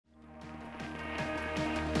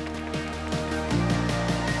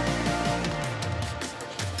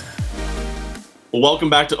Well, welcome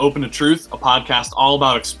back to Open to Truth, a podcast all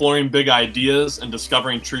about exploring big ideas and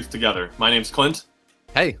discovering truth together. My name's Clint.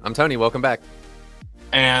 Hey, I'm Tony. Welcome back.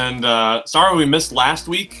 And sorry we missed last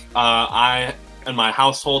week. I and my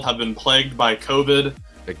household have been plagued by COVID.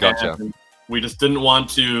 It gotcha. We just didn't want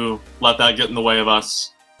to let that get in the way of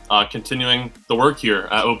us continuing the work here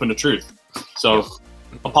at Open to Truth. So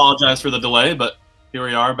apologize for the delay, but here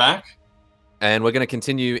we are back. And we're going to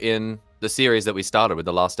continue in the series that we started with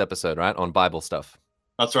the last episode, right? On Bible stuff.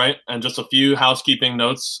 That's right. And just a few housekeeping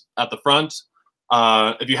notes at the front.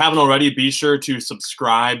 If you haven't already, be sure to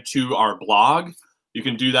subscribe to our blog. You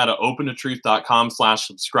can do that at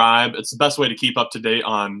opentotruth.com/subscribe. It's the best way to keep up to date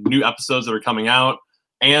on new episodes that are coming out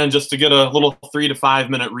and just to get a little 3 to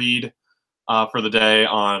 5 minute read for the day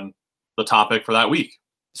on the topic for that week.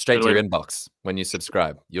 Straight to your inbox when you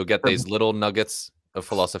subscribe. You'll get these little nuggets of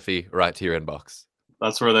philosophy right to your inbox.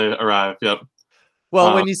 That's where they arrive. Yep.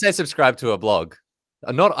 Well, when you say subscribe to a blog,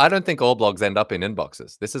 I don't think all blogs end up in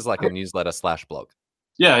inboxes. This is like a newsletter/blog.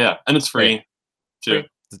 Yeah. And it's free too.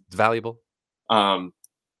 It's valuable. And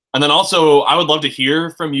then also, I would love to hear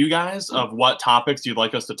from you guys of what topics you'd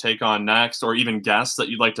like us to take on next, or even guests that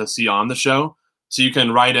you'd like to see on the show. So you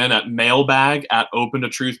can write in at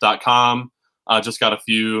mailbag@opentotruth.com. Just got a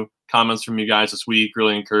few comments from you guys this week.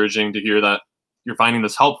 Really encouraging to hear that you're finding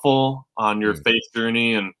this helpful on your faith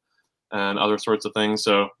journey and other sorts of things.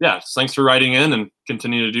 So yeah, thanks for writing in and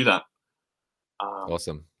continue to do that.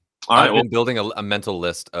 Awesome. All right, I've been building a mental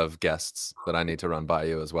list of guests that I need to run by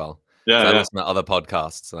you as well. Yeah, I listen to other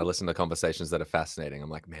podcasts and I listen to conversations that are fascinating. I'm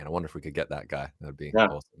like, man, I wonder if we could get that guy. That'd be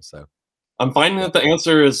awesome. So I'm finding that the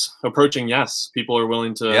answer is approaching yes. People are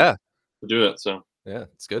willing to do it. So yeah,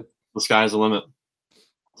 it's good. The sky's the limit.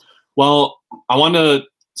 Well, I want to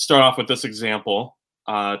start off with this example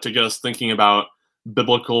to get us thinking about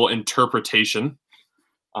biblical interpretation.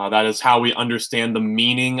 That is how we understand the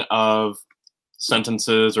meaning of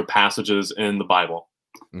sentences or passages in the Bible.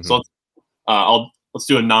 Mm-hmm. So let's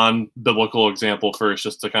do a non-biblical example first,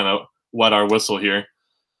 just to kind of wet our whistle here.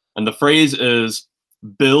 And the phrase is,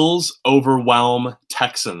 Bills overwhelm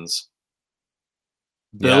Texans.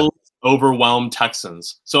 Bills overwhelm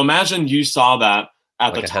Texans. So imagine you saw that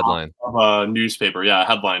at the top headline of a newspaper. Yeah, a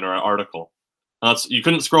headline or an article. You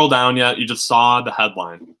couldn't scroll down yet. You just saw the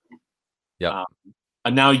headline. Yeah.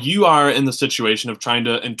 And now you are in the situation of trying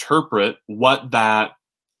to interpret what that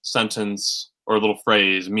sentence or little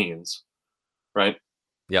phrase means, right?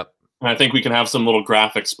 Yep. And I think we can have some little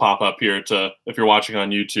graphics pop up here if you're watching on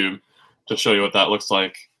YouTube, to show you what that looks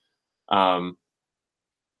like.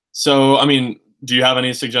 So, I mean, do you have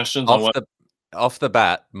any suggestions on what? Off the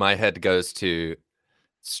bat, my head goes to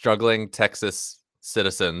struggling Texas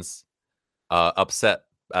citizens upset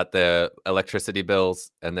at their electricity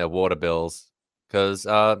bills and their water bills because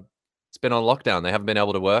it's been on lockdown. They haven't been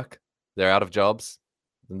able to work. They're out of jobs.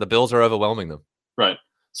 And the bills are overwhelming them. Right.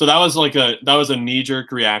 So that was a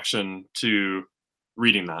knee-jerk reaction to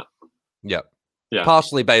reading that. Yep. Yeah.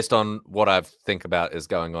 Partially based on what I think about is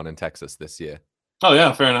going on in Texas this year. Oh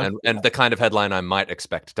yeah, fair enough. And the kind of headline I might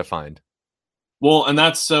expect to find. Well, and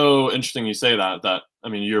that's so interesting you say that. I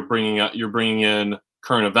mean, you're bringing in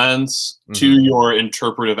current events to your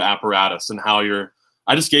interpretive apparatus and how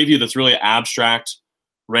I just gave you this really abstract,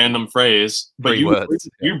 random phrase, but you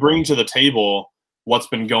bring to the table what's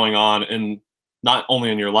been going on in not only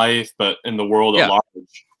in your life but in the world at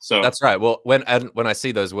large. So that's right. Well, when I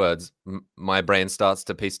see those words, my brain starts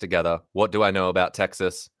to piece together. What do I know about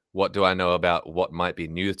Texas? What do I know about what might be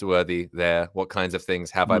newsworthy there? What kinds of things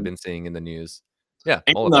have I been seeing in the news? Yeah,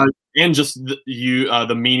 and just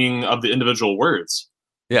the meaning of the individual words.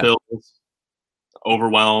 Yeah, Bills,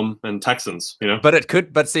 overwhelm, and Texans. But it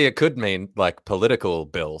could mean like political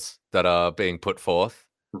bills that are being put forth,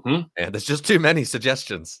 and there's just too many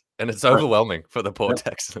suggestions, and it's overwhelming for the poor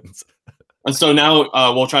Texans. And so now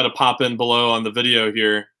we'll try to pop in below on the video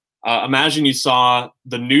here. Imagine you saw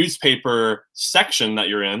the newspaper section that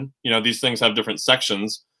you're in. These things have different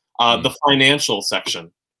sections. The financial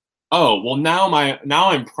section. Oh, well, now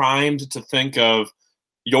I'm primed to think of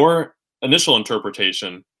your initial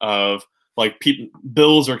interpretation of like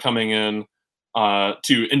bills are coming in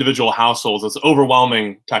to individual households. It's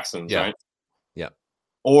overwhelming Texans, right? Yeah.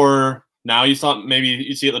 Or now maybe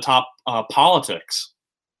you see at the top politics.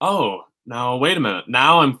 Oh, now wait a minute.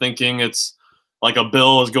 Now I'm thinking it's like a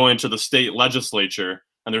bill is going to the state legislature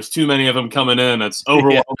and there's too many of them coming in. It's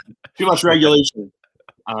overwhelming. Too much regulation.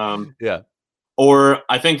 Yeah. Or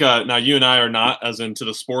I think now you and I are not as into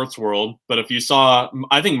the sports world, but if you saw,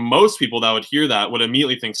 I think most people that would hear that would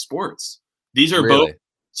immediately think sports. These are both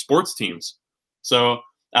sports teams. So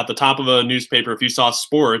at the top of a newspaper, if you saw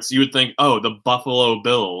sports, you would think, oh, the Buffalo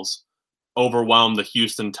Bills overwhelmed the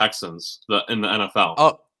Houston Texans in the NFL.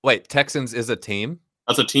 Oh, wait, Texans is a team?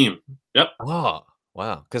 That's a team. Yep. Oh,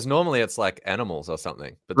 wow. Because normally it's like animals or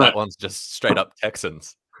something, but Right. that one's just straight up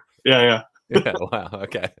Texans. Yeah. Yeah. Wow.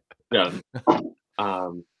 Okay. Yeah.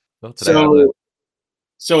 Well, today I learned.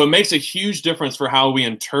 So it makes a huge difference for how we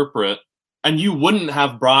interpret. And you wouldn't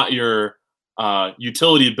have brought your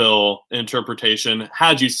utility bill interpretation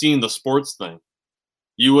had you seen the sports thing.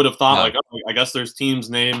 You would have thought No. like, oh, I guess there's teams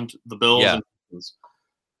named the Bills. Yeah.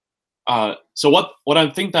 And so what I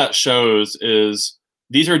think that shows is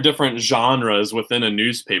these are different genres within a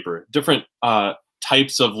newspaper, different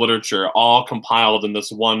types of literature, all compiled in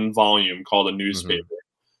this one volume called a newspaper.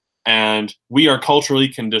 And we are culturally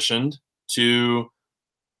conditioned to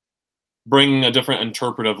bring a different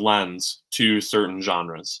interpretive lens to certain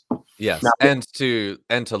genres. Yes, Now, and to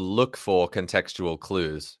look for contextual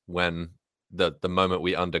clues when the moment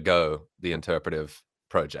we undergo the interpretive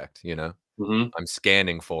project, you know? I'm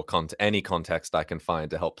scanning for any context I can find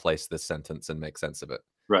to help place this sentence and make sense of it.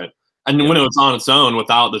 Right. And when it was on its own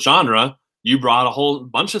without the genre, you brought a whole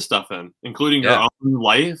bunch of stuff in, including your own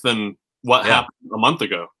life and what happened a month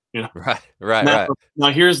ago. You know? Right. Now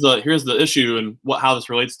here's the issue and how this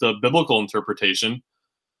relates to biblical interpretation.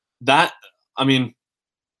 That, I mean,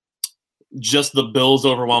 just the Bills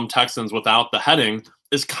overwhelmed Texans without the heading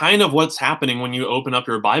is kind of what's happening when you open up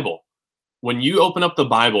your Bible. When you open up the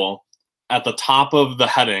Bible, at the top of the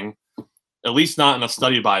heading, at least not in a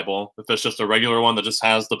study Bible, if it's just a regular one that just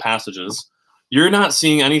has the passages, you're not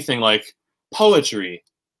seeing anything like poetry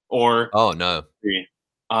or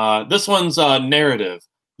this one's narrative.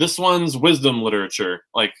 This one's wisdom literature.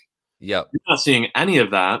 Like, you're not seeing any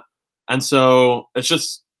of that. And so it's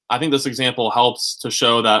just, I think this example helps to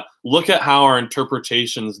show that look at how our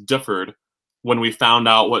interpretations differed when we found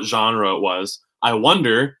out what genre it was. I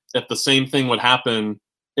wonder if the same thing would happen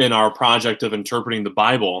in our project of interpreting the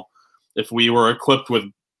Bible, if we were equipped with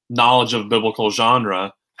knowledge of biblical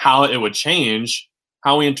genre, how it would change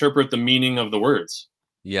how we interpret the meaning of the words.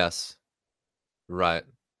 Yes. Right.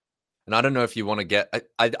 And I don't know if you want to get,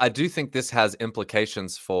 I do think this has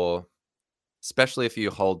implications for, especially if you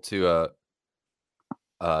hold to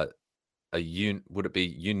would it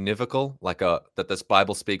be univocal, like that this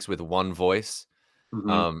Bible speaks with one voice?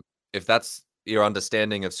 If that's your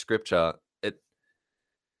understanding of scripture,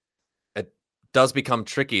 it does become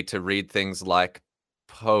tricky to read things like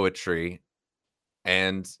poetry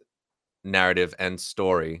and narrative and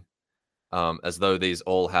story as though these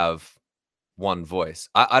all have one voice.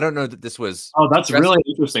 I don't know that this was. Oh, that's really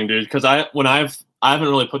interesting, dude. Because I haven't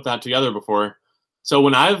really put that together before. So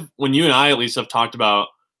when you and I at least have talked about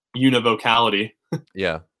univocality,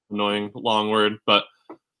 annoying long word, but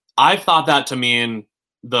I've thought that to mean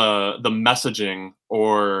the messaging,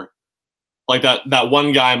 or like that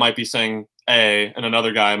one guy might be saying A and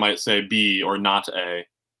another guy might say B or not A.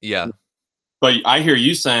 Yeah. But I hear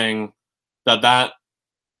you saying that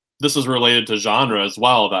this is related to genre as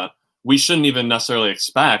well, that we shouldn't even necessarily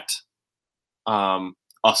expect a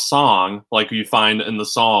song like you find in the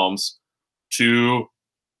Psalms to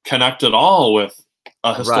connect at all with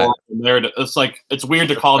a historical narrative. It's like, it's weird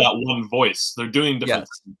to call that one voice. They're doing different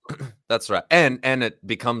things. That's right. And it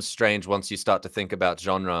becomes strange once you start to think about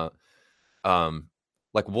genre.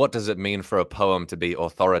 Like, what does it mean for a poem to be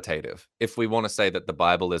authoritative? If we want to say that the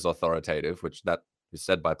Bible is authoritative, which that is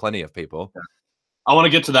said by plenty of people. I want to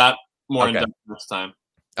get to that more in depth next time.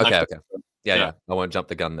 Okay. Yeah. I won't jump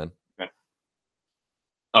the gun then. Okay.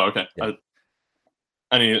 Oh, okay. Yeah.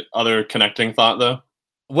 Any other connecting thought, though?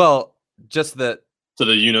 Well, just that. To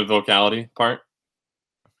the univocality part?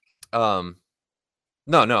 No,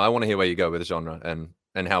 I want to hear where you go with genre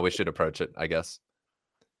and how we should approach it, I guess.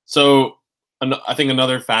 So I think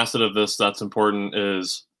another facet of this that's important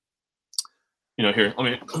is, here,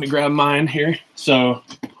 let me grab mine here. So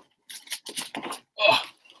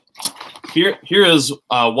here is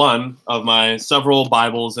one of my several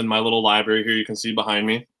Bibles in my little library. Here you can see behind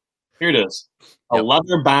me. Here it is, a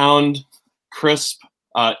leather-bound, crisp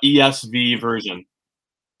ESV version.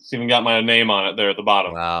 It's even got my name on it there at the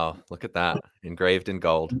bottom. Wow, look at that, engraved in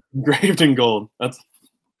gold. Engraved in gold. That's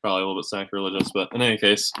probably a little bit sacrilegious, but in any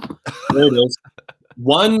case, there it is.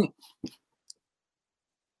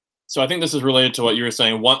 So I think this is related to what you were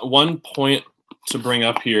saying. One point to bring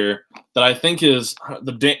up here that I think is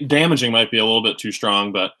damaging might be a little bit too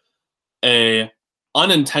strong, but a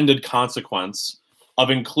unintended consequence of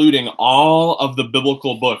including all of the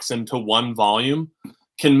biblical books into one volume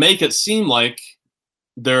can make it seem like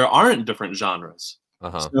there aren't different genres.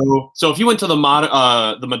 So if you went to the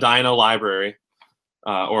Medina Library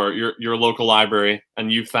or your local library,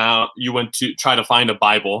 and you went to try to find a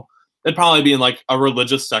Bible, it'd probably be in like a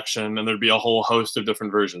religious section, and there'd be a whole host of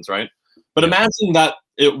different versions, right? But imagine that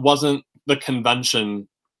it wasn't the convention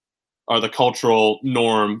or the cultural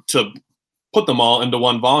norm to put them all into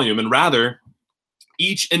one volume, and rather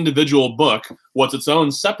each individual book was its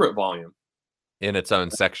own separate volume in its own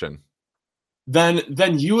section. Then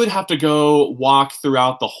you would have to go walk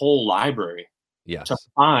throughout the whole library to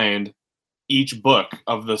find each book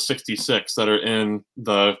of the 66 that are in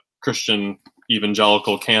the Christian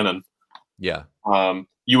evangelical canon. Yeah.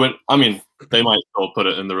 You would, I mean, they might still put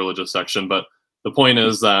it in the religious section, but the point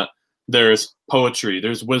is that there's poetry,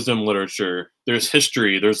 there's wisdom literature, there's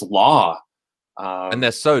history, there's law. And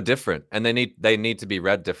they're so different, and they need to be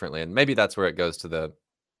read differently. And maybe that's where it goes to the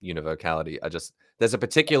univocality. There's a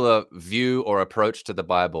particular view or approach to the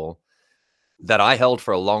Bible that I held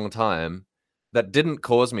for a long time that didn't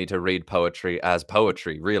cause me to read poetry as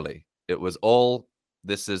poetry, really. It was all,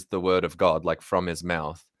 this is the word of God, like from his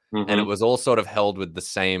mouth. And it was all sort of held with the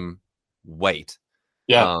same weight.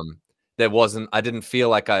 Yeah. I didn't feel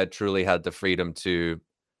like I had truly had the freedom to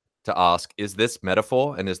ask, is this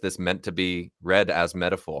metaphor? And is this meant to be read as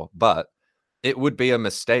metaphor? But it would be a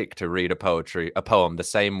mistake to read a poem the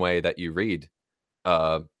same way that you read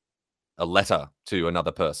a letter to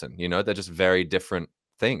another person. You know, they're just very different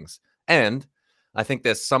things. And I think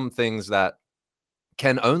there's some things that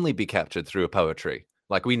can only be captured through a poetry.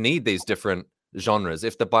 Like, we need these different genres.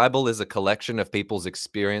 If the Bible is a collection of people's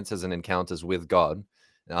experiences and encounters with God,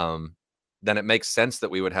 then it makes sense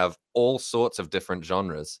that we would have all sorts of different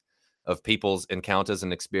genres of people's encounters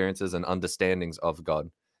and experiences and understandings of God.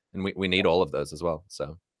 And we need all of those as well.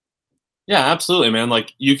 So yeah, absolutely, man.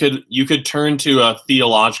 Like, you could turn to a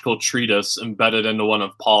theological treatise embedded into one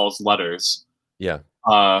of Paul's letters. Yeah.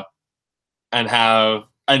 And have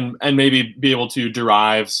and maybe be able to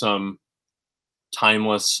derive some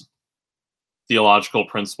timeless theological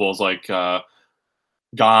principles, like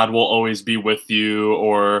God will always be with you,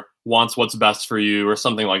 or wants what's best for you, or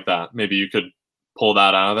something like that. Maybe you could pull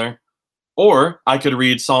that out of there. Or I could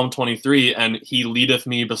read Psalm 23 and he leadeth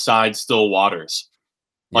me beside still waters.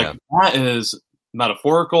 Like, that is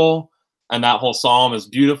metaphorical, and that whole psalm is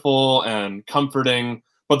beautiful and comforting,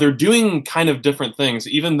 but they're doing kind of different things,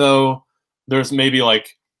 even though there's maybe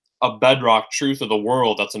like a bedrock truth of the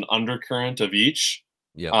world that's an undercurrent of each,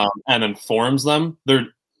 and informs them. They're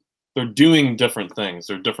doing different things.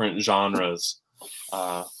 They're different genres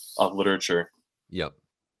of literature. Yep.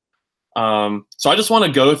 So I just want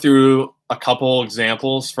to go through a couple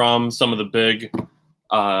examples from some of the big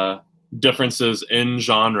differences in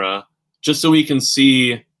genre, just so we can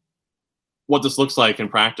see what this looks like in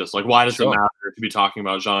practice. Like, why does it matter to be talking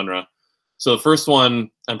about genre? So the first one,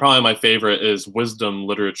 and probably my favorite, is wisdom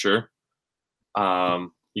literature.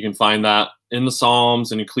 You can find that in the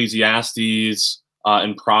Psalms and Ecclesiastes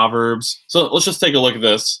and Proverbs. So let's just take a look at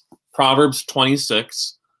this. Proverbs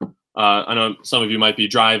 26. I know some of you might be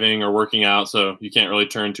driving or working out, so you can't really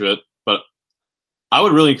turn to it, but I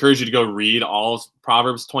would really encourage you to go read all of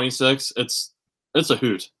Proverbs 26. It's a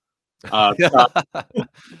hoot. It's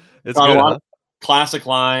good, a lot of classic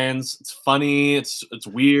lines. It's funny. It's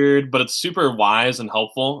weird, but it's super wise and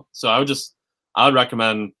helpful. So I would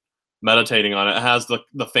recommend meditating on it. It has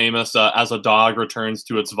the famous as a dog returns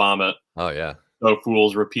to its vomit. Oh yeah. So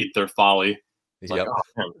fools repeat their folly. It's like, oh,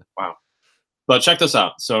 man, wow. But check this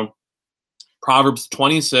out. So Proverbs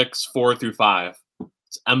 26, 4-5.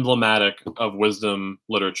 It's emblematic of wisdom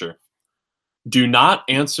literature. Do not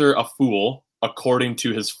answer a fool according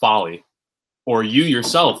to his folly, or you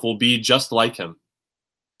yourself will be just like him.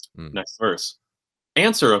 Next verse.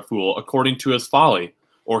 Answer a fool according to his folly,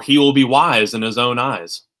 or he will be wise in his own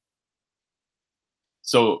eyes.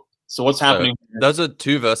 So what's happening here? Those are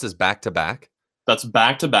two verses back to back. That's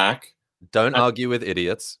back to back. Don't argue with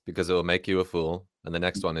idiots, because it will make you a fool. And the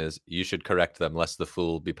next one is, you should correct them lest the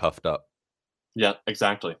fool be puffed up. Yeah,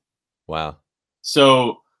 exactly. Wow.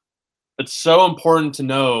 So it's so important to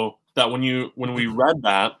know that when we read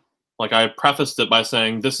that, like, I prefaced it by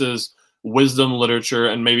saying this is wisdom literature,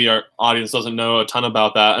 and maybe our audience doesn't know a ton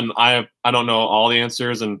about that, and I don't know all the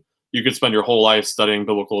answers, and you could spend your whole life studying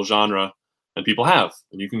biblical genre, and people have,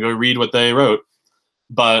 and you can go read what they wrote.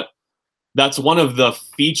 But that's one of the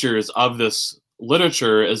features of this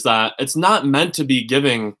literature, is that it's not meant to be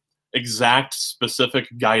giving exact specific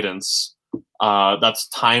guidance that's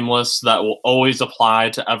timeless, that will always apply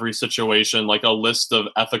to every situation, like a list of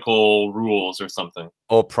ethical rules or something.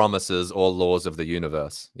 Or promises or laws of the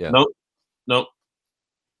universe. Yeah. Nope.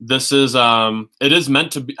 This is, it is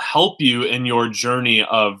meant to help you in your journey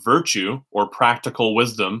of virtue or practical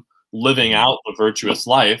wisdom, living out the virtuous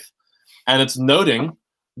life. And it's noting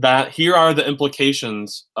that here are the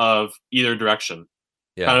implications of either direction.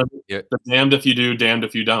 Yeah. Kind of the damned if you do, damned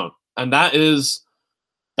if you don't. And that's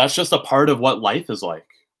just a part of what life is like.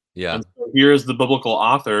 Yeah. And so here's the biblical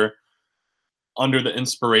author under the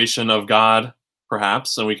inspiration of God,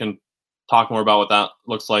 perhaps, and we can talk more about what that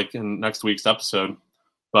looks like in next week's episode.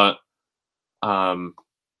 But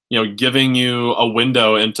giving you a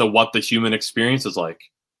window into what the human experience is like.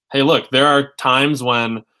 Hey, look, there are times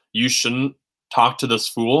when you shouldn't talk to this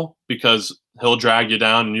fool because he'll drag you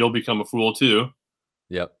down and you'll become a fool too.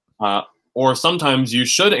 Yep. Or sometimes you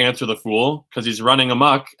should answer the fool because he's running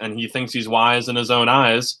amok and he thinks he's wise in his own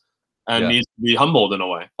eyes and needs to be humbled in a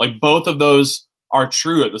way. Like both of those are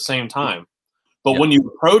true at the same time. But when you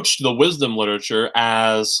approach the wisdom literature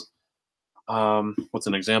as, what's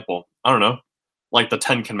an example? I don't know, like the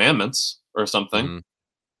 10 Commandments or something,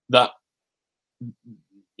 that,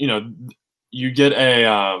 you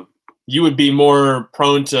get you would be more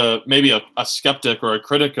prone to maybe a skeptic or a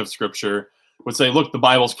critic of Scripture would say, look, the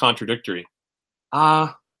Bible's contradictory.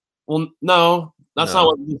 Well, no, that's not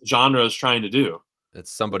what this genre is trying to do.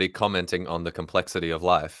 It's somebody commenting on the complexity of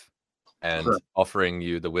life and offering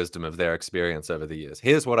you the wisdom of their experience over the years.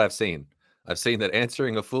 Here's what I've seen. I've seen that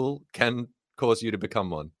answering a fool can cause you to become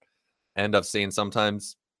one. And I've seen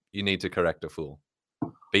sometimes you need to correct a fool.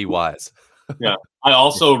 Be wise. Yeah. I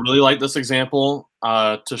also really like this example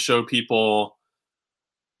to show people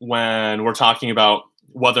when we're talking about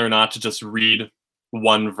whether or not to just read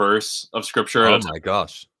one verse of Scripture. Oh my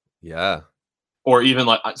gosh. Yeah. Or even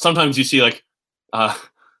like sometimes you see like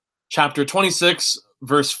chapter 26,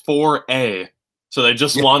 verse 4a. So they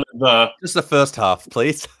just wanted just the first half,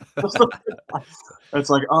 please. It's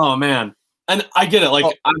like, oh man. And I get it.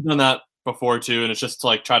 Like I've done that before too, and it's just to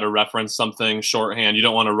like try to reference something shorthand. You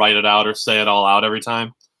don't want to write it out or say it all out every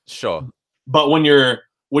time. Sure. But when you're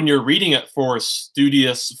reading it for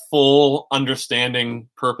studious, full understanding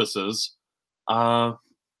purposes, like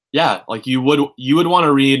you would want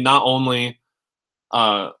to read not only,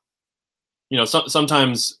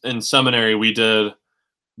 sometimes in seminary we did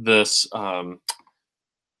this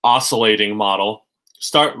oscillating model.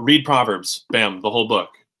 Read Proverbs, bam, the whole book.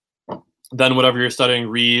 Then whatever you're studying,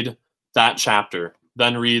 read that chapter,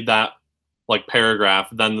 then read that like paragraph,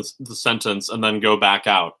 then the sentence, and then go back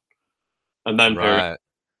out, and then paragraph.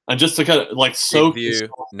 And just to kind of like soak you,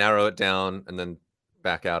 narrow it down, and then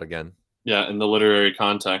back out again. Yeah, in the literary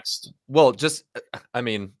context. Well,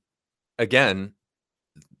 again,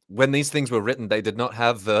 when these things were written, they did not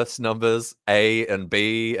have verse numbers A and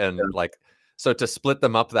B, and so to split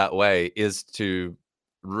them up that way is to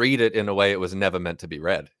read it in a way it was never meant to be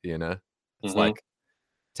read. It's like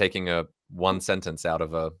taking one sentence out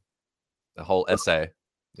of a whole essay.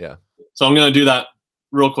 Yeah. So I'm going to do that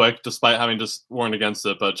real quick, despite having just warned against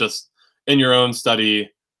it, but just in your own study,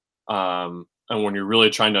 and when you're really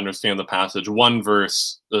trying to understand the passage, one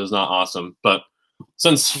verse is not awesome. But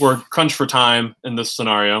since we're crunched for time in this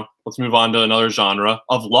scenario, let's move on to another genre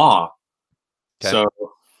of law. Okay.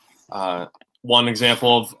 So one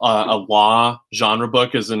example of a law genre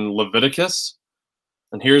book is in Leviticus.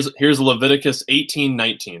 And here's Leviticus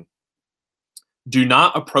 18:19. Do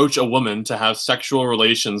not approach a woman to have sexual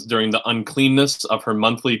relations during the uncleanness of her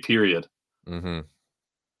monthly period.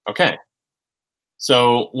 Okay.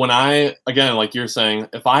 So when again, like you're saying,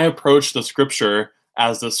 if I approach the Scripture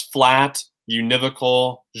as this flat,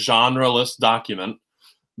 univocal, genreless document,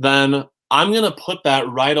 then I'm going to put that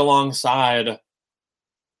right alongside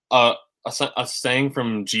a saying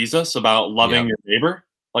from Jesus about loving your neighbor.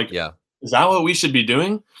 Is that what we should be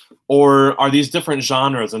doing? Or are these different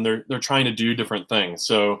genres and they're trying to do different things?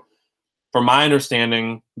 So from my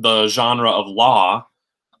understanding, the genre of law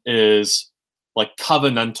is like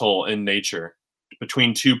covenantal in nature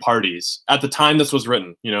between two parties. At the time this was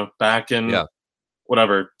written, back in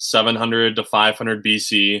 700 to 500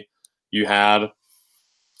 BC, you had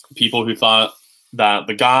people who thought that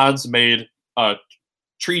the gods made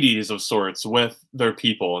treaties of sorts with their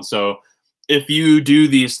people. And so if you do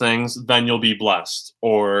these things, then you'll be blessed.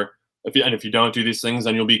 Or if you don't do these things,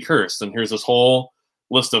 then you'll be cursed. And here's this whole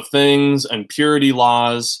list of things and purity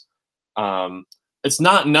laws. It's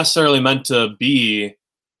not necessarily meant to be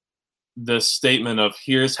this statement of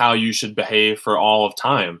here's how you should behave for all of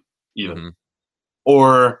time, even.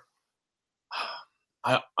 Or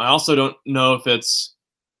I also don't know if it's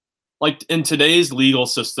like in today's legal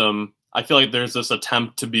system, I feel like there's this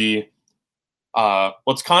attempt to be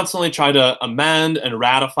let's constantly try to amend and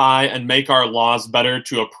ratify and make our laws better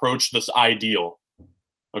to approach this ideal.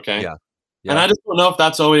 Okay. Yeah. And I just don't know if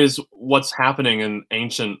that's always what's happening in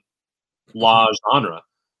ancient law genre.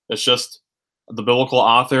 It's just the biblical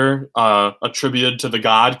author attributed to the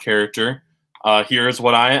God character. Here's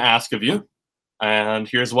what I ask of you, and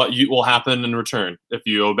here's what will happen in return if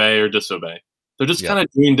you obey or disobey. They're just kind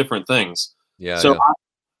of doing different things.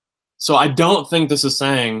 So I don't think this is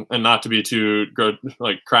saying, and not to be too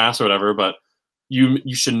crass or whatever, but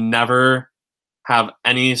you should never have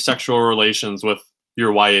any sexual relations with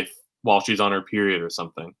your wife while she's on her period or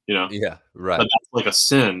something, Yeah, right. But that's like a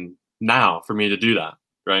sin now for me to do that,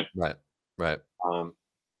 right? Right.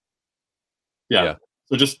 Yeah.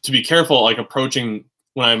 So just to be careful, like approaching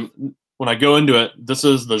when I go into it, this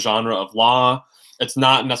is the genre of law. It's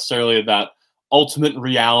not necessarily that ultimate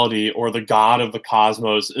reality or the God of the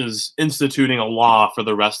cosmos is instituting a law for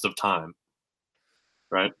the rest of time,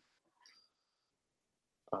 right?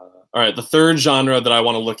 All right, the third genre that I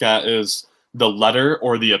want to look at is the letter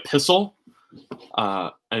or the epistle.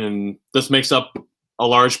 And this makes up a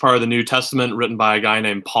large part of the New Testament, written by a guy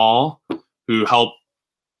named Paul, who helped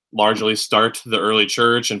largely start the early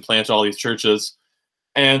church and plant all these churches.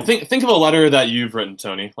 And think of a letter that you've written,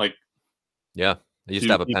 Tony. I used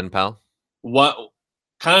to have a pen pal. What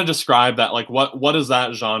kind of describe that? Like, what is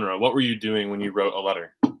that genre? What were you doing when you wrote a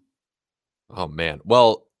letter? Oh man,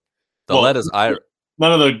 well, letters I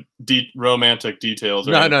none of the romantic details.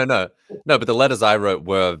 No. But the letters I wrote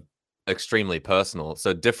were extremely personal,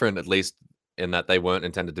 so different at least in that they weren't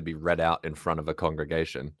intended to be read out in front of a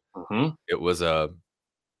congregation. Mm-hmm. It was a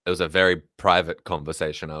very private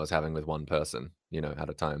conversation I was having with one person, at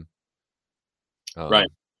a time. Right.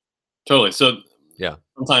 Totally. So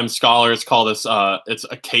sometimes scholars call this it's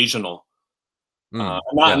occasional, not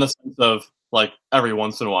in the sense of like every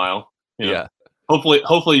once in a while.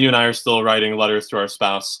 Hopefully you and I are still writing letters to our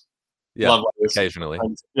spouse. Love letters. Occasionally.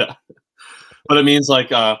 But it means like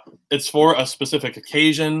it's for a specific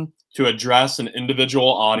occasion to address an individual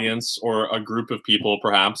audience or a group of people,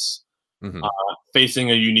 perhaps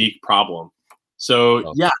facing a unique problem.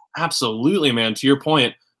 So absolutely, man. To your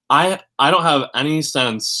point, I don't have any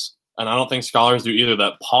sense, and I don't think scholars do either,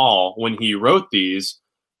 that Paul, when he wrote these,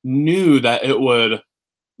 knew that it would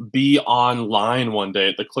be online one day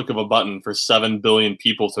at the click of a button for 7 billion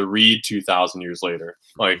people to read 2,000 years later.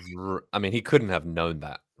 Like, I mean, he couldn't have known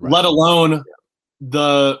that. Right? Let alone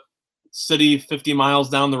the city 50 miles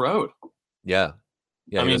down the road. Yeah,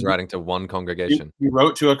 he was writing to one congregation. He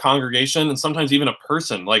wrote to a congregation and sometimes even a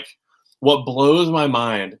person. Like, what blows my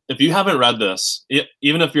mind, if you haven't read this,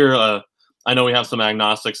 even if you're I know we have some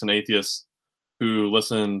agnostics and atheists who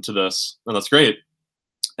listen to this, and that's great.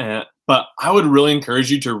 But I would really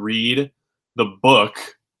encourage you to read the book,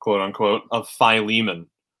 quote unquote, of Philemon.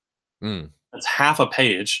 It's half a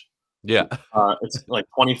page. It's like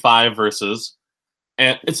 25 verses.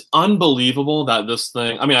 And it's unbelievable that this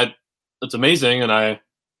thing, it's amazing and I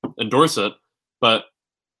endorse it, but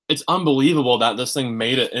it's unbelievable that this thing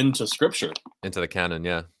made it into scripture. Into the canon,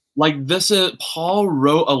 yeah. Like Paul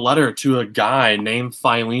wrote a letter to a guy named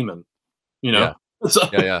Philemon, Yeah.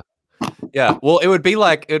 Well, it would be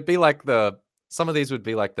like some of these would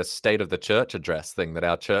be like the State of the Church address thing that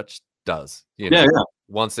our church does,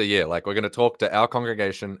 once a year. Like, we're going to talk to our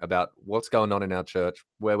congregation about what's going on in our church,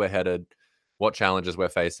 where we're headed, what challenges we're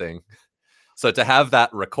facing. So to have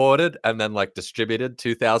that recorded and then like distributed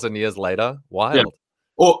 2,000 years later, wild. Yeah.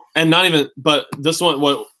 Well, and not even, but this one,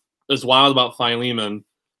 what is wild about Philemon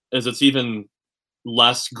is it's even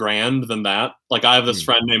less grand than that. Like, I have this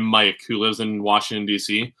friend named Mike who lives in Washington,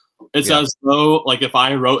 D.C. It's as though, like, if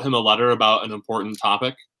I wrote him a letter about an important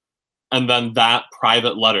topic and then that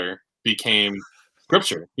private letter became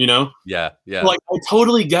scripture, Yeah. Like, I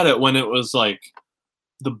totally get it when it was like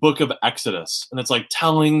the book of Exodus and it's like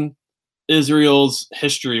telling Israel's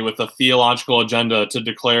history with a theological agenda to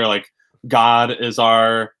declare like God is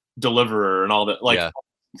our deliverer and all that. Like,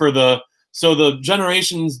 so the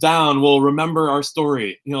generations down will remember our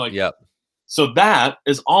story. So that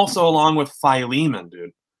is also along with Philemon,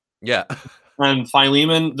 dude. Yeah. And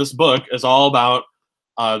Philemon, this book is all about,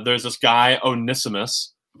 there's this guy,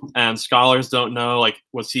 Onesimus, and scholars don't know, like,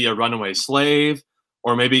 was he a runaway slave?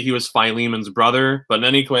 Or maybe he was Philemon's brother. But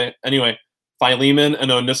anyway, Philemon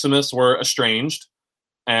and Onesimus were estranged.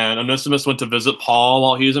 And Onesimus went to visit Paul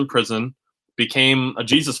while he was in prison, became a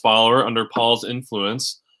Jesus follower under Paul's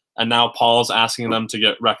influence. And now Paul's asking them to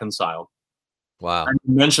get reconciled. Wow. And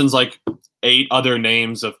he mentions like 8 other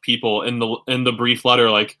names of people in the brief letter.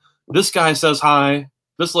 Like, this guy says hi.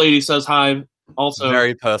 This lady says hi. Also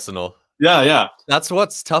very personal. Yeah. That's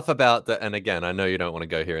what's tough about the, and again, I know you don't want to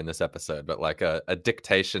go here in this episode, but like a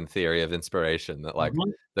dictation theory of inspiration that like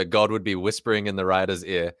that God would be whispering in the writer's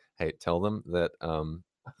ear, hey, tell them that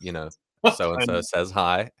so-and-so says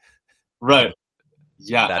hi. Right.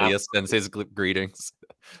 Yeah, Thaddeus sends his greetings.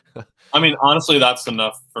 I mean, honestly, that's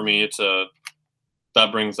enough for me to.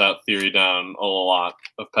 That brings that theory down a lot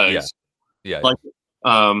of Yeah, pegs. yeah, Like,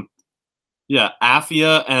 yeah,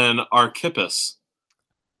 Aphia and Archippus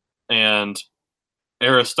and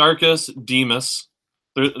Aristarchus, Demas.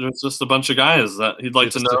 There's just a bunch of guys that he'd like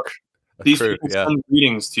it's to just know. a These crew. people Yeah, send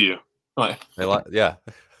greetings to you. Like, they like. Yeah,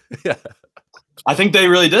 yeah, I think they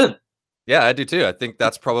really did. yeah. I do too. I think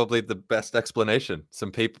that's probably the best explanation.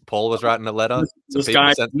 Some people. Paul was writing a letter. Some This people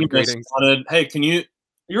guy sent some Demas greetings. wanted, hey,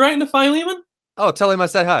 you writing to Philemon? Oh, tell him I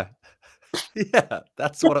said hi. Yeah,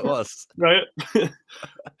 that's what it was. Right?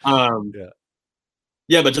 um, Yeah,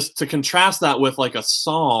 yeah, but just to contrast that with like a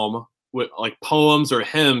psalm, with like poems or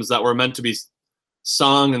hymns that were meant to be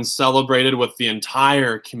sung and celebrated with the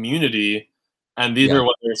entire community, and these yeah, are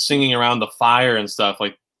what they're singing around the fire and stuff.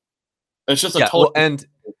 Like, it's just a yeah. Well, total.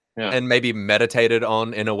 Yeah. and maybe meditated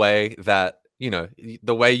on in a way that,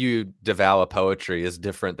 the way you devour poetry is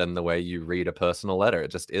different than the way you read a personal letter.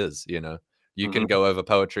 It just is. You can Mhm. go over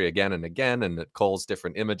poetry again and again, and it calls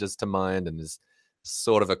different images to mind and is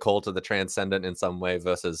sort of a call to the transcendent in some way,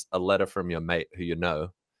 versus a letter from your mate who you know,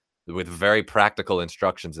 with very practical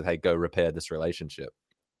instructions that, hey, go repair this relationship.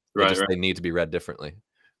 Right, right. They need to be read differently.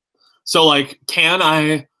 So, like, can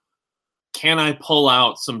I pull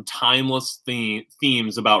out some timeless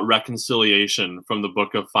themes about reconciliation from the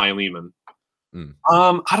book of Philemon? Mm.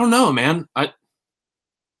 I don't know, man.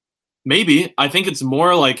 Maybe. I think it's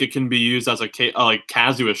more like it can be used as like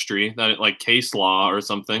casuistry, like case law or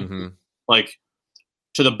something. Hmm. Like,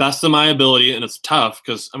 to the best of my ability, and it's tough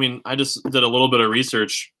because I mean I just did a little bit of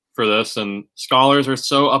research for this, and scholars are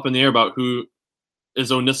so up in the air about who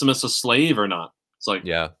is Onesimus a slave or not. It's like,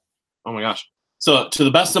 Yeah. oh my gosh. So to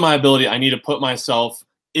the best of my ability, I need to put myself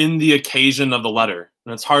in the occasion of the letter,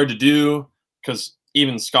 and it's hard to do because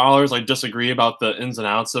even scholars like disagree about the ins and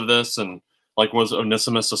outs of this, and like, was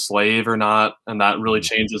Onesimus a slave or not, and that really Mhm.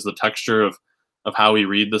 changes the texture of how we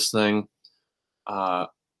read this thing. Uh,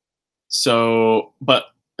 but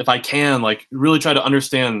if I can, like, really try to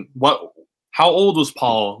understand how old was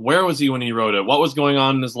Paul, where was he when he wrote it, what was going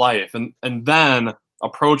on in his life, and then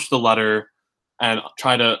approach the letter and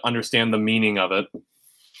try to understand the meaning of it,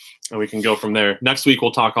 and we can go from there. Next week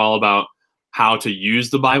we'll talk all about how to use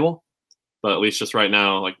the Bible, but at least just right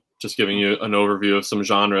now, like, just giving you an overview of some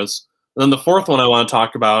genres. And then the fourth one I want to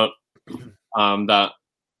talk about, that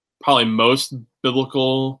probably most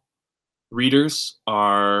biblical readers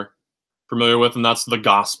are familiar with, and that's the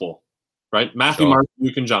gospel, right? Matthew, Sure. Mark,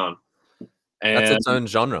 Luke, and John. That's And its own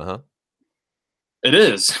genre, huh? it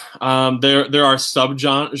is. There are sub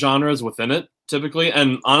genres within it typically,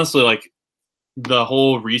 and honestly, like, the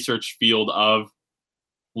whole research field of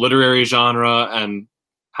literary genre and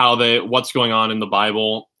what's going on in the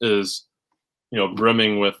Bible is,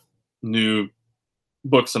 brimming with new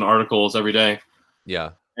books and articles every day.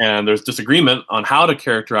 Yeah. And there's disagreement on how to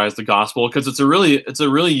characterize the gospel because it's a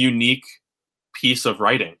really unique piece of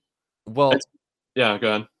writing. Well, Yeah, go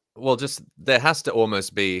ahead. just there has to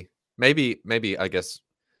almost be, maybe I guess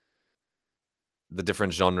the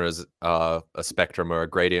different genres are a spectrum or a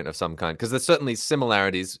gradient of some kind, because there's certainly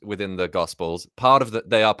similarities within the gospels.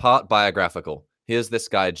 They are part biographical. Here's this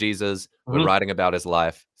guy Jesus, we're Mhm. writing about his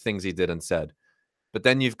life, things he did and said. But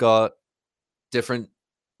then you've got different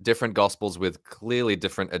gospels with clearly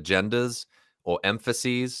different agendas or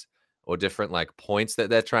emphases or different like points that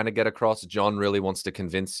they're trying to get across. John really wants to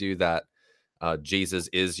convince you that Jesus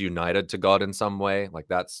is united to God in some way. Like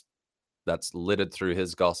that's littered through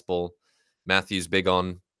his gospel. Matthew's big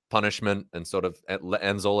on punishment and sort of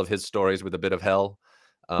ends all of his stories with a bit of hell.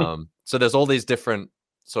 So there's all these different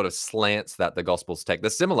sort of slants that the gospels take. They're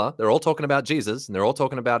similar. They're all talking about Jesus and they're all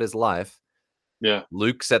talking about his life. Yeah.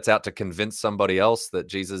 Luke sets out to convince somebody else that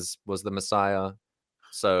Jesus was the Messiah.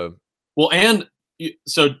 So, Well, and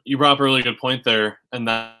so you brought up a really good point there, and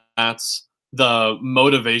that's the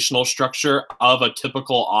motivational structure of a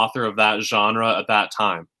typical author of that genre at that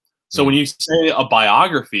time. So when you say a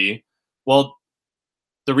biography, well,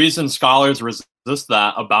 the reason scholars resist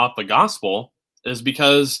that about the gospel is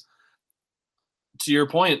because, to your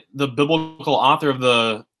point, the biblical author of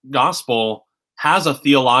the gospel has a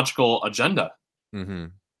theological agenda.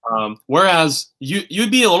 mhm. Whereas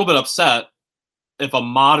you'd be a little bit upset if a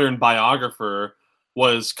modern biographer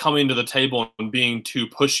was coming to the table and being too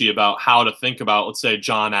pushy about how to think about, let's say,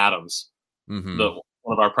 John Adams, Mhm.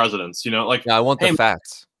 one of our presidents. Like, Yeah, I want the hey,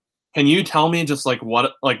 facts. can you tell me just like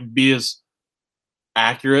be as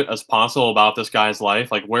accurate as possible about this guy's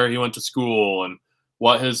life, like where he went to school and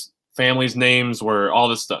what his family's names were, all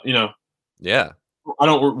this stuff. Yeah. I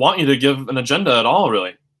don't want you to give an agenda at all,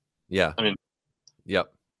 really. Yeah. I mean,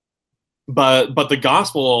 Yep. But the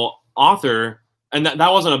gospel author, and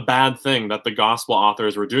that wasn't a bad thing that the gospel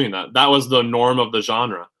authors were doing that. That was the norm of the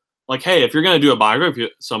genre. Like, hey, if you're gonna do a biography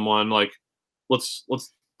of someone, like let's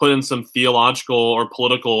put in some theological or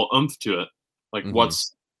political oomph to it. Like,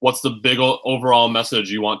 what's the big overall message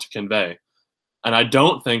you want to convey? And I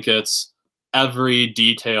don't think it's every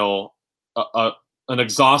detail, an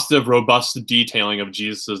exhaustive, robust detailing of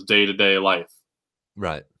Jesus's day-to-day life,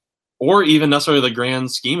 Right. or even necessarily the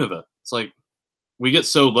grand scheme of it. It's like we get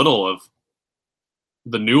so little of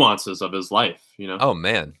the nuances of his life, you know? Oh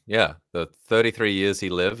man, yeah. The 33 years he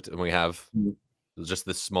lived, and we have just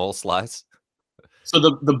this small slice. So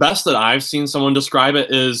the best that I've seen someone describe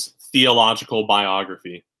it is theological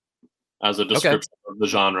biography as a description of the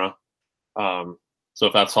genre. So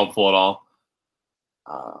if that's helpful at all.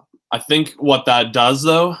 I think what that does,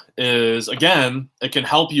 though, is, again, it can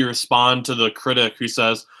help you respond to the critic who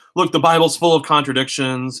says, look, the Bible's full of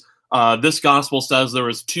contradictions. This gospel says there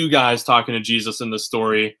was 2 guys talking to Jesus in this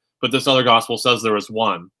story, but this other gospel says there was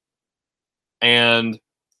 1. And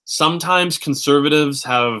sometimes conservatives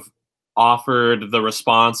have offered the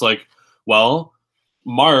response like, well,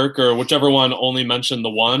 Mark, or whichever one only mentioned the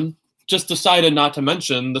 1, just decided not to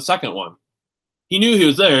mention the second one. He knew he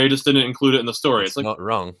was there, he just didn't include it in the story. It's like, not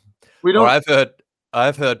wrong. We don't. Or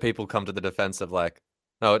I've heard people come to the defense of like,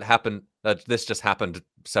 no, it happened. This just happened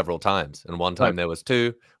several times, and one time there was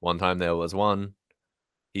 2, one time there was 1.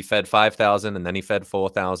 He fed 5,000, and then he fed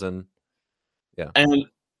 4,000. Yeah, and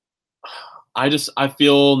I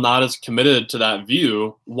feel not as committed to that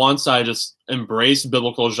view once I just embrace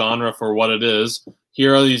biblical genre for what it is.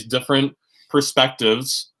 Here are these different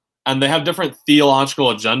perspectives, and they have different theological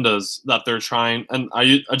agendas that they're trying. And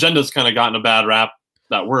agenda's kind of gotten a bad rap.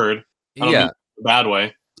 That word. I don't mean it in a bad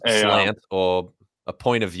way. Slant or a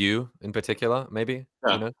point of view in particular, maybe.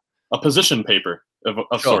 Yeah. You know? A position paper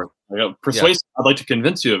of sorts. Like persuasive. I'd like to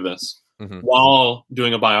convince you of this while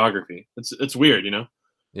doing a biography. It's weird, you know.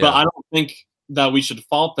 Yeah. But I don't think that we should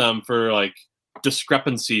fault them for like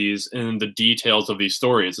discrepancies in the details of these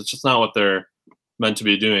stories. It's just not what they're meant to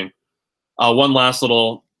be doing. One last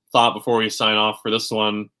little thought before we sign off for this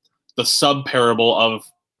one: the sub parable of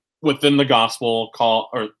within the gospel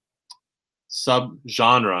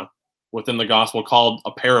sub-genre within the gospel called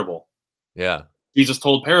a parable. Yeah. Jesus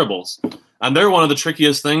told parables. And they're one of the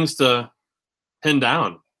trickiest things to pin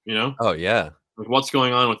down, you know? Oh, yeah. Like what's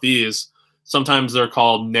going on with these? Sometimes they're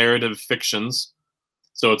called narrative fictions.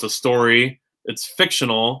 So it's a story. It's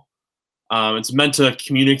fictional. It's meant to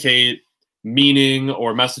communicate meaning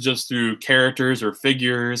or messages through characters or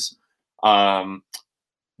figures. The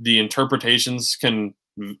interpretations can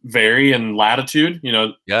vary in latitude, you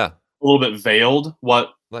know, a little bit veiled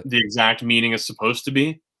what the exact meaning is supposed to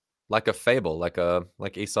be. Like a fable,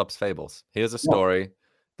 like Aesop's fables. Here's a story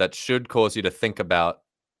that should cause you to think about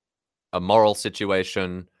a moral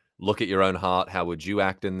situation, look at your own heart. How would you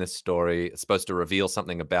act in this story? It's supposed to reveal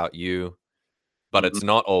something about you, but it's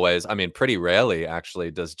not always, I mean, pretty rarely actually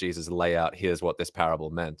does Jesus lay out, here's what this parable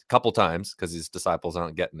meant. A couple times, because his disciples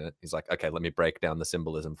aren't getting it. He's like, okay, let me break down the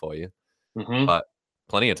symbolism for you. But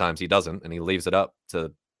plenty of times he doesn't, and he leaves it up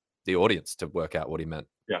to the audience to work out what he meant.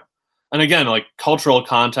 Yeah. And again, like cultural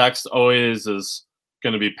context always is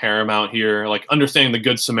going to be paramount here. Like understanding the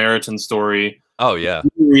Good Samaritan story. Oh, yeah.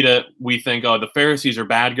 When we read it, we think, oh, the Pharisees are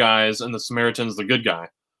bad guys and the Samaritan's the good guy.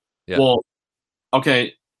 Yeah. Well,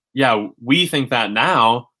 okay, yeah, we think that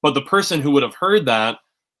now, but the person who would have heard that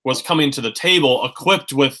was coming to the table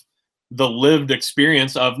equipped with the lived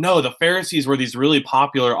experience of, no, the Pharisees were these really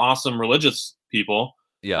popular, awesome religious people.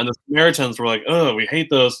 Yeah. And the Samaritans were like, oh, we hate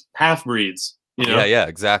those half-breeds. You know? Yeah,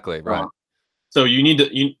 exactly. Right. So you need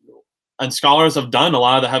to, and scholars have done a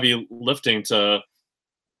lot of the heavy lifting to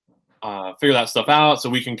figure that stuff out, so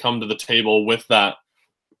we can come to the table with that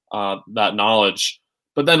that knowledge.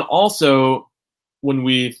 But then also,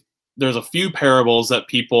 there's a few parables that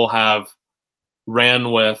people have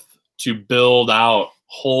ran with to build out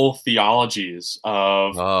whole theologies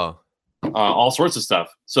of all sorts of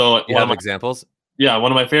stuff. So you have examples? Yeah,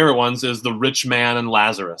 one of my favorite ones is the rich man and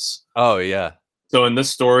Lazarus. Oh, yeah. So in this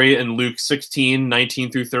story, in Luke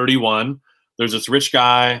 16:19 through 31, there's this rich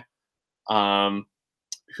guy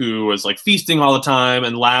who was like feasting all the time,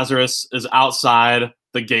 and Lazarus is outside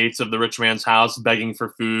the gates of the rich man's house begging for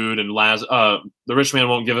food, and the rich man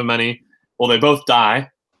won't give him any. Well, they both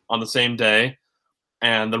die on the same day,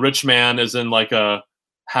 and the rich man is in like a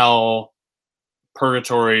hell,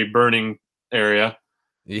 purgatory, burning area.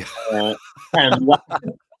 Yeah.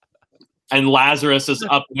 And Lazarus is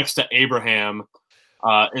up next to Abraham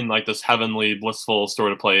in like this heavenly, blissful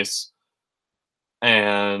sort of place.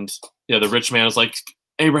 And the rich man is like,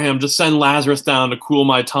 Abraham, just send Lazarus down to cool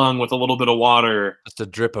my tongue with a little bit of water. Just a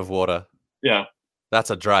drip of water. Yeah. That's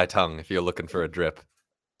a dry tongue if you're looking for a drip.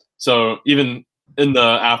 So even in the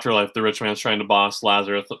afterlife, the rich man's trying to boss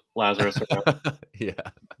Lazarus around. Yeah.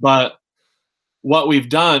 But what we've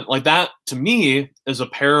done, like that, to me, is a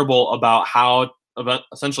parable about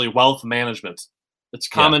essentially wealth management. It's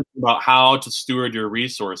commenting about how to steward your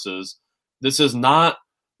resources. This is not,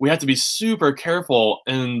 we have to be super careful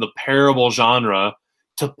in the parable genre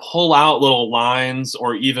to pull out little lines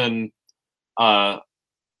or even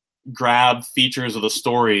grab features of the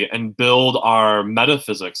story and build our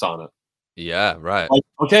metaphysics on it. Yeah, right. Like,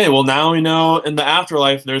 okay, well, now we know in the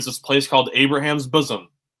afterlife there's this place called Abraham's bosom.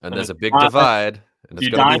 And there's a big divide, and it's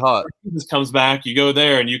going to be hot. Jesus comes back, you go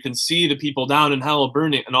there, and you can see the people down in hell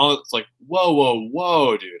burning, and all. It's like,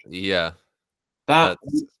 whoa, dude. Yeah.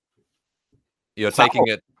 You're foul. taking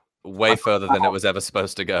it way further than it was ever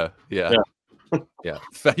supposed to go. Yeah. Yeah.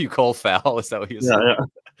 You call foul? Is that what you're saying?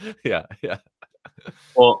 Yeah.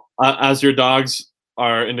 Well, as your dogs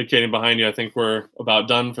are indicating behind you, I think we're about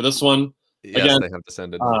done for this one. Yes, Again, they have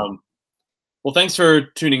descended. Well, thanks for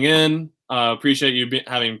tuning in. Appreciate you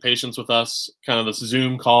having patience with us, kind of this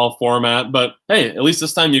Zoom call format. But hey, at least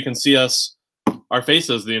this time you can see our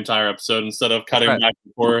faces the entire episode instead of cutting back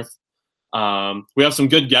and forth. We have some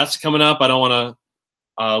good guests coming up. I don't want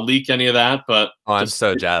to leak any of that, but I'm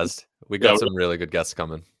so jazzed. We got some really good guests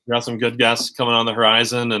coming. We got some good guests coming on the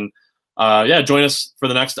horizon, and join us for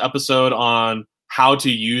the next episode on how to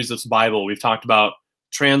use this Bible. We've talked about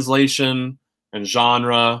translation and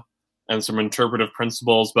genre and some interpretive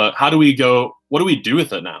principles, but what do we do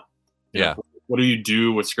with it now? Yeah. What do you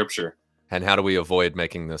do with Scripture? And how do we avoid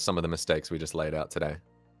making some of the mistakes we just laid out today?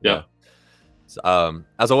 Yeah. So,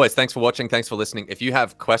 as always, thanks for watching. Thanks for listening. If you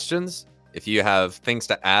have questions, if you have things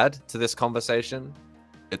to add to this conversation,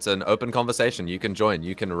 it's an open conversation. You can join.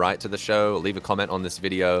 You can write to the show, leave a comment on this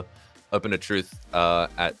video. Open to Truth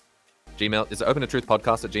at Gmail. Is it Open to Truth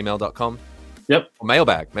podcast at gmail.com? Yep. Or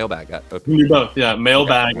mailbag at open. Do both. Yeah.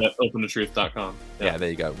 Mailbag at opentotruth.com. Yeah, there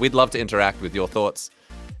you go. We'd love to interact with your thoughts.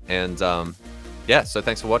 And so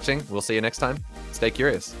thanks for watching. We'll see you next time. Stay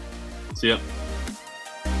curious. See ya.